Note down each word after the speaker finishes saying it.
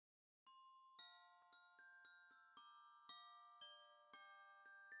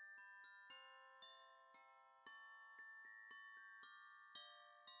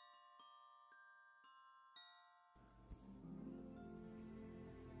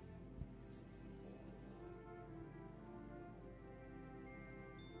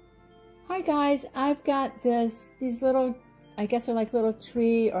Hi guys, I've got these little, I guess they're like little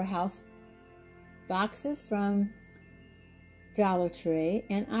tree or house boxes from Dollar Tree,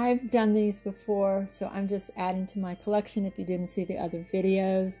 and I've done these before, so I'm just adding to my collection if you didn't see the other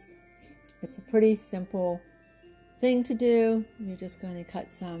videos. It's a pretty simple thing to do. You're just going to cut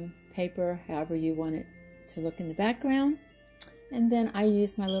some paper however you want it to look in the background, and then I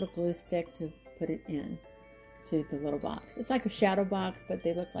use my little glue stick to put it in to the little box. It's like a shadow box, but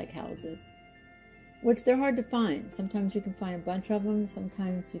they look like houses, which they're hard to find. Sometimes you can find a bunch of them,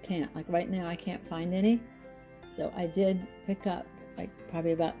 sometimes you can't. Like right now I can't find any, so I did pick up like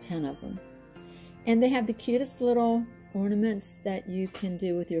probably about 10 of them. And they have the cutest little ornaments that you can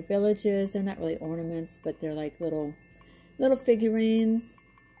do with your villages. They're not really ornaments, but they're like little figurines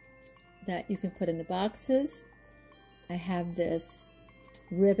that you can put in the boxes. I have this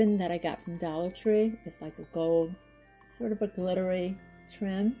ribbon that I got from Dollar Tree. It's like a gold, sort of a glittery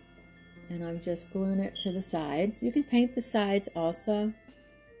trim, and I'm just gluing it to the sides. You can paint the sides also,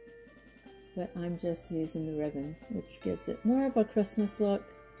 but I'm just using the ribbon, which gives it more of a Christmas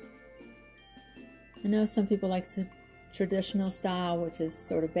look. I know some people like the traditional style, which is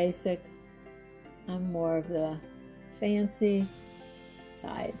sort of basic. I'm more of the fancy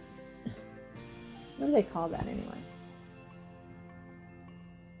side. What do they call that anyway?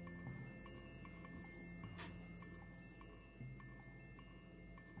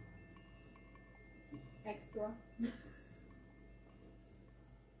 Extra.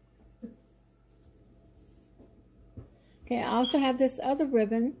 Okay, I also have this other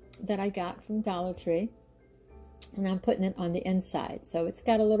ribbon that I got from Dollar Tree, and I'm putting it on the inside. So it's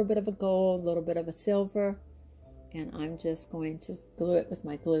got a little bit of a gold, a little bit of a silver, and I'm just going to glue it with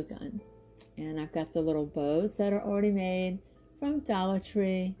my glue gun. And I've got the little bows that are already made from Dollar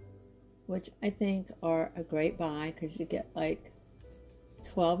Tree, which I think are a great buy because you get like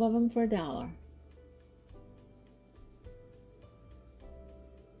 12 of them for $1.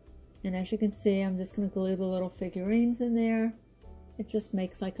 And as you can see, I'm just going to glue the little figurines in there. It just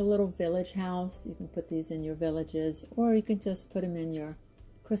makes like a little village house. You can put these in your villages, or you can just put them in your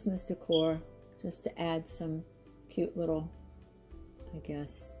Christmas decor just to add some cute little, I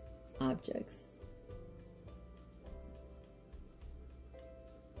guess, objects.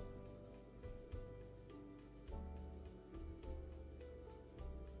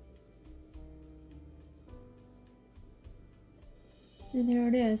 And there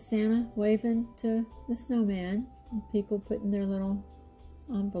it is, Santa waving to the snowman, and people putting their little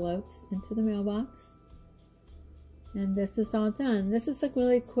envelopes into the mailbox. And this is all done. This is a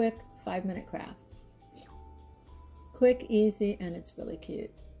really quick 5-minute craft. Quick, easy, and it's really cute.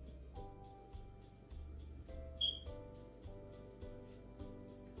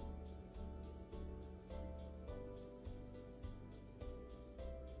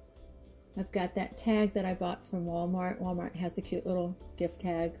 I've got that tag that I bought from Walmart. Walmart has the cute little gift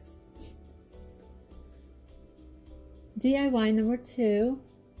tags. DIY number 2.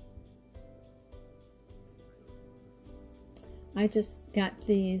 I just got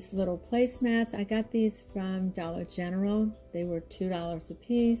these little placemats. I got these from Dollar General. They were $2 a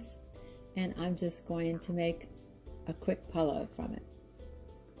piece, and I'm just going to make a quick pillow from it.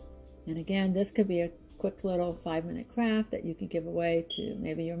 And again, this could be a quick little 5-minute craft that you could give away to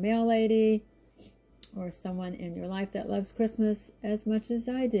maybe your mail lady or someone in your life that loves Christmas as much as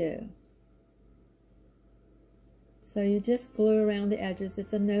I do. So you just glue around the edges.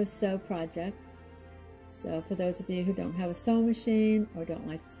 It's a no-sew project. So for those of you who don't have a sewing machine or don't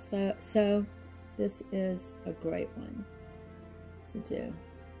like to sew, this is a great one to do.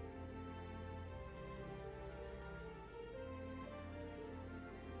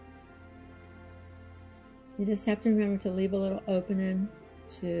 You just have to remember to leave a little opening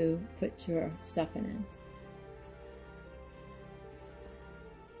to put your stuffing in.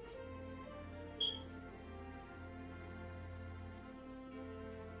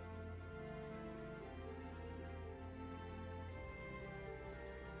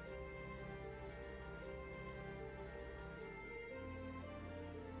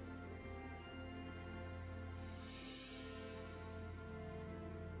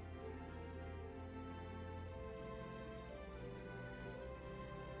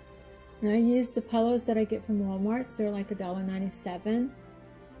 And I use the pillows that I get from Walmart. They're like $1.97. And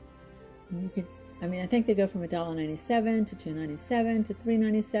you could, I think they go from $1.97 to $2.97 to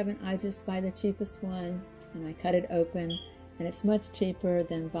 $3.97. I just buy the cheapest one and I cut it open, and it's much cheaper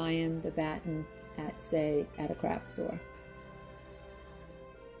than buying the batten at, say, at a craft store.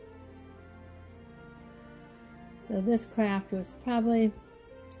 So this craft was probably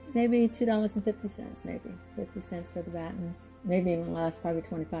maybe $2.50, maybe 50 cents for the batten. maybe even less, probably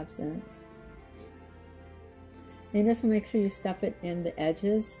 25 cents. And you just want to make sure you stuff it in the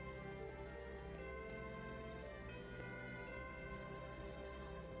edges.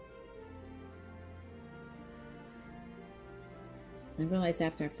 I realized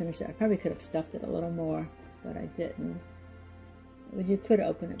after I finished it, I probably could have stuffed it a little more, but I didn't. But you could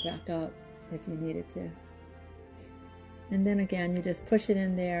open it back up if you needed to. And then again, you just push it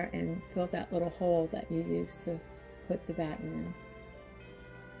in there and fill that little hole that you used to put the batten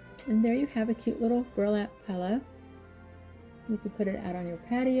in. And there you have a cute little burlap pillow. You could put it out on your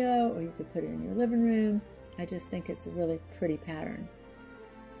patio, or you could put it in your living room. I just think it's a really pretty pattern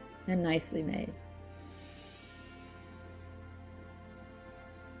and nicely made.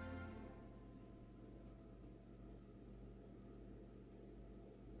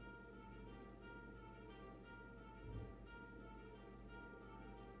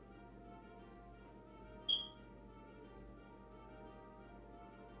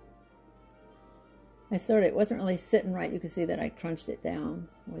 It wasn't really sitting right. You can see that I crunched it down,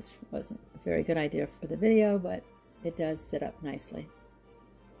 which wasn't a very good idea for the video, but it does sit up nicely.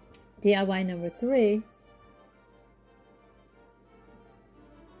 DIY number 3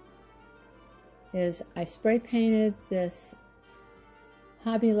 is I spray painted this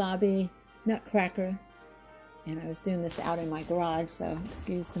Hobby Lobby nutcracker, and I was doing this out in my garage, so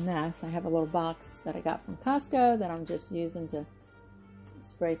excuse the mess. I have a little box that I got from Costco that I'm just using to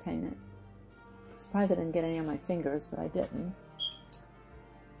spray paint it. Surprised I didn't get any on my fingers, but I didn't.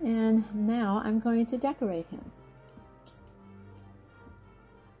 And now I'm going to decorate him.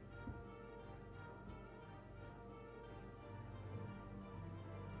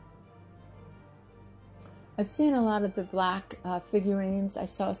 I've seen a lot of the black figurines. I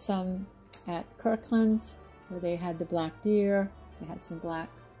saw some at Kirkland's where they had the black deer. They had some black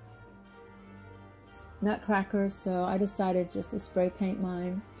nutcrackers, so I decided just to spray paint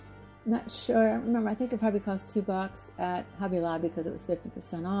mine. Not sure, I don't remember, I think it probably cost $2 at Hobby Lobby because it was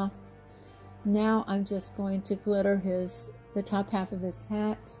 50% off. Now I'm just going to glitter the top half of his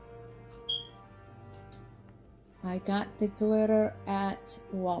hat. I got the glitter at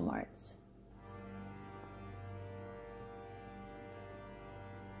Walmart's.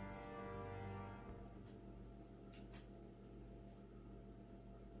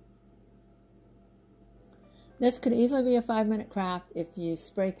 This could easily be a 5-minute craft if you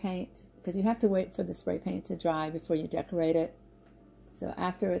spray paint, because you have to wait for the spray paint to dry before you decorate it. So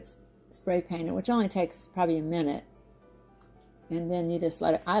after it's spray painted, which only takes probably a minute, and then you just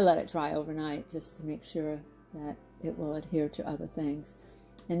I let it dry overnight just to make sure that it will adhere to other things.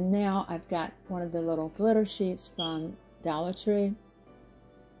 And now I've got one of the little glitter sheets from Dollar Tree.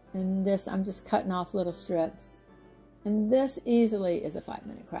 And this, I'm just cutting off little strips. And this easily is a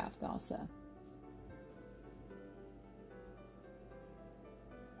 5-minute craft also.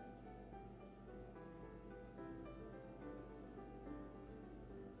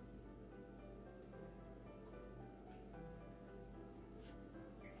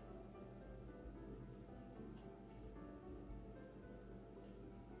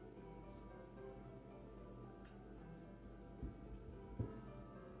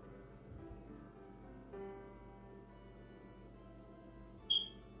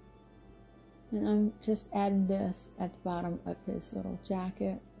 And I'm just adding this at the bottom of his little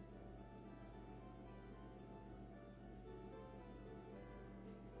jacket.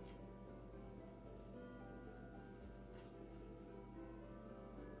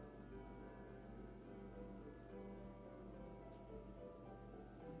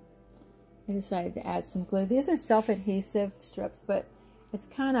 I decided to add some glue. These are self-adhesive strips, but it's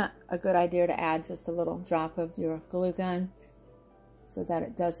kind of a good idea to add just a little drop of your glue gun so that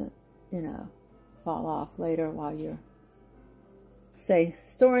it doesn't, you know, fall off later while you're, say,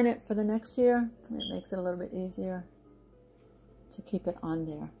 storing it for the next year. It makes it a little bit easier to keep it on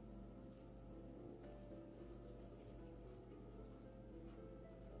there.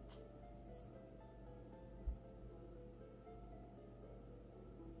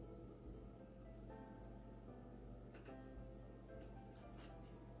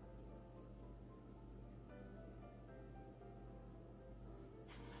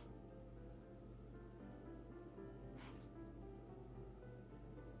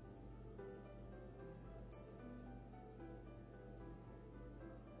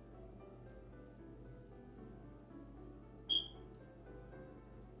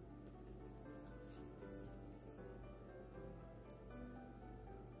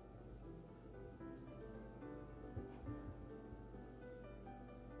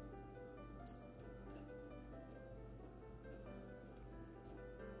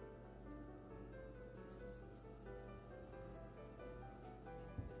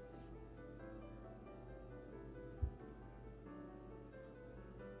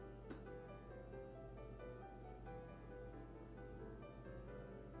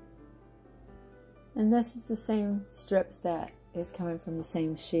 And this is the same strips that is coming from the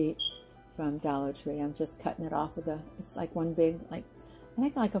same sheet from Dollar Tree. I'm just cutting it off of the, it's like one big, like, I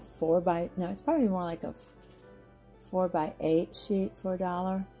think like a 4x, no, it's probably more like a 4x8 sheet for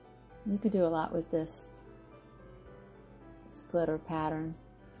 $1. You could do a lot with this glitter pattern,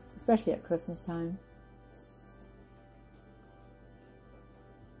 especially at Christmas time.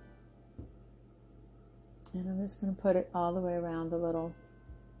 And I'm just going to put it all the way around the little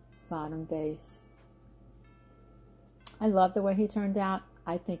bottom base. I love the way he turned out.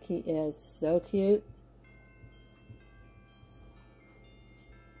 I think he is so cute.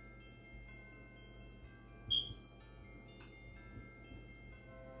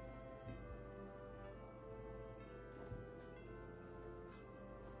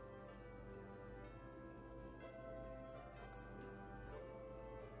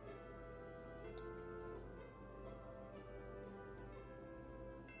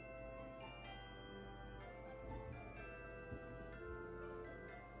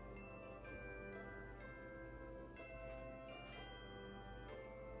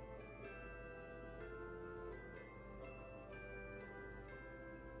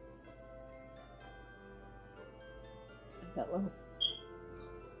 That little.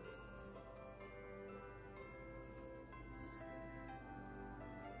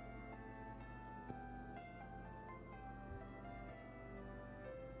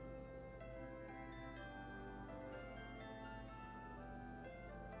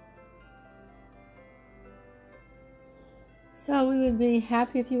 So we would be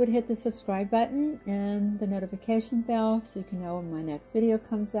happy if you would hit the subscribe button and the notification bell so you can know when my next video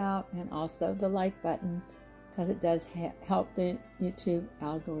comes out, and also the like button, because it does help the YouTube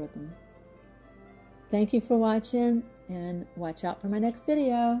algorithm. Thank you for watching, and watch out for my next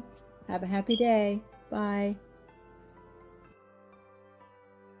video. Have a happy day. Bye.